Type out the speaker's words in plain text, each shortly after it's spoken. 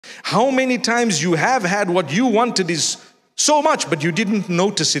How many times you have had what you wanted is so much, but you didn't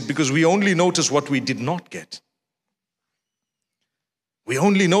notice it because we only notice what we did not get. We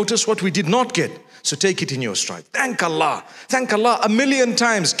only notice what we did not get. So take it in your stride. Thank Allah. Thank Allah 1,000,000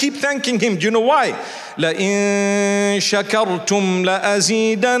 times. Keep thanking Him. Do you know why? لَإِن شَكَرْتُمْ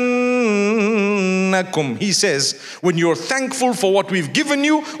لَأَزِيدَنَّكُمْ. He says, when you're thankful for what we've given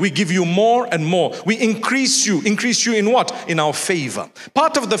you, we give you more and more. We increase you. Increase you in what? In our favor.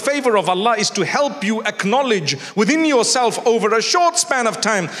 Part of the favor of Allah is to help you acknowledge within yourself over a short span of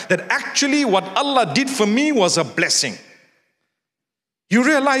time that actually what Allah did for me was a blessing. You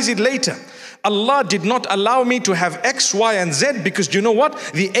realize it later. Allah did not allow me to have X, Y, and Z because do you know what?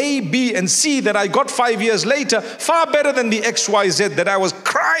 The A, B, and C that I got 5 years later, far better than the X, Y, Z that I was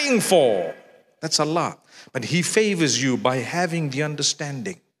crying for. That's Allah. But He favors you by having the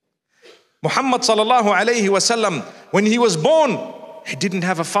understanding. Muhammad sallallahu alayhi wasallam, when he was born, he didn't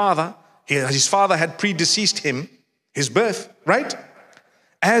have a father. His father had predeceased him, his birth, right?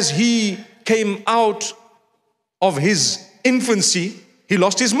 As he came out of his infancy, he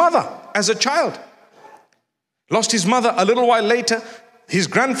lost his mother as a child. Lost his mother a little while later. His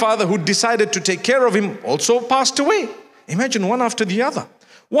grandfather, who decided to take care of him, also passed away. Imagine one after the other.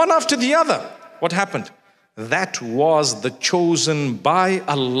 One after the other. What happened? That was the chosen by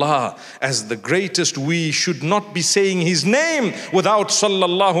Allah as the greatest. We should not be saying His name without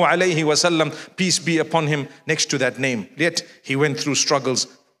sallallahu alayhi wasallam, peace be upon Him, next to that name. Yet He went through struggles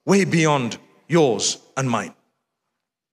way beyond yours and mine.